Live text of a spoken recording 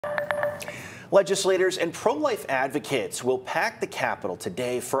Legislators and pro-life advocates will pack the Capitol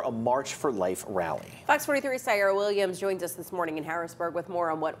today for a March for Life rally. Fox 43's Syara Williams joins us this morning in Harrisburg with more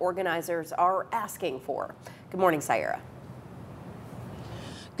on what organizers are asking for. Good morning, Syara.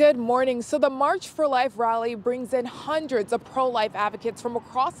 Good morning. So the March for Life rally brings in hundreds of pro-life advocates from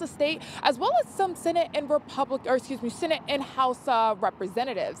across the state, as well as some Senate and House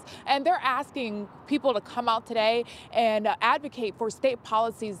representatives. And they're asking people to come out today and advocate for state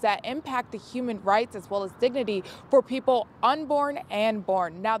policies that impact the human rights as well as dignity for people unborn and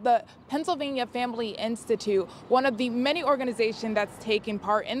born. Now, the Pennsylvania Family Institute, one of the many organizations that's taking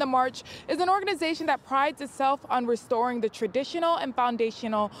part in the march, is an organization that prides itself on restoring the traditional and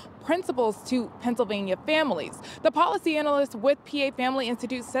foundational principles to Pennsylvania families. The policy analyst with PA Family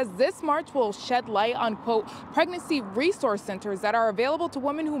Institute says this march will shed light on, quote, pregnancy resource centers that are available to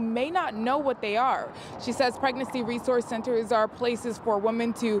women who may not know what they are. She says pregnancy resource centers are places for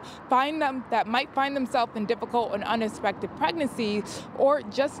women to find them that might find themselves in difficult and unexpected pregnancy or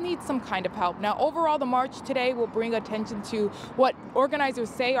just need some kind of help. Now, overall, the march today will bring attention to what organizers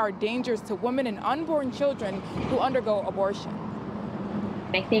say are dangers to women and unborn children who undergo abortion.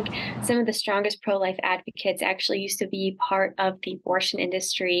 I think some of the strongest pro-life advocates actually used to be part of the abortion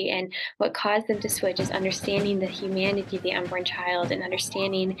industry, and what caused them to switch is understanding the humanity of the unborn child and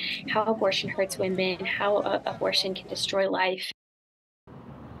understanding how abortion hurts women, how abortion can destroy life.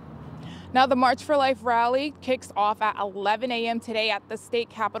 Now, the March for Life rally kicks off at 11 a.m. today at the State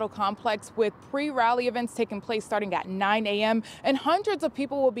Capitol Complex, with pre-rally events taking place starting at 9 a.m. And hundreds of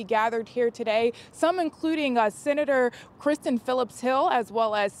people will be gathered here today, some including Senator Kristen Phillips-Hill, as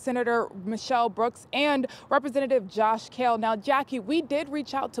well as Senator Michelle Brooks and Representative Josh Kale. Now, Jackie, we did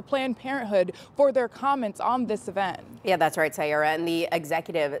reach out to Planned Parenthood for their comments on this event. Yeah, that's right, Syara. And the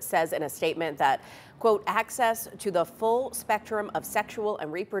executive says in a statement that, quote, access to the full spectrum of sexual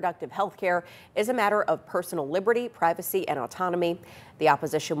and reproductive health care is a matter of personal liberty, privacy, and autonomy. The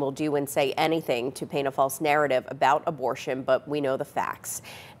opposition will do and say anything to paint a false narrative about abortion, but we know the facts.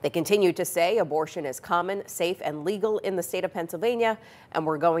 They continue to say abortion is common, safe, and legal in the state of Pennsylvania, and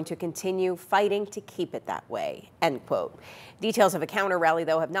we're going to continue fighting to keep it that way, end quote. Details of a counter rally,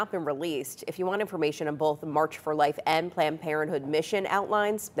 though, have not been released. If you want information on both the March for Life and Planned Parenthood mission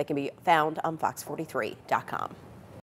outlines, they can be found on fox43.com.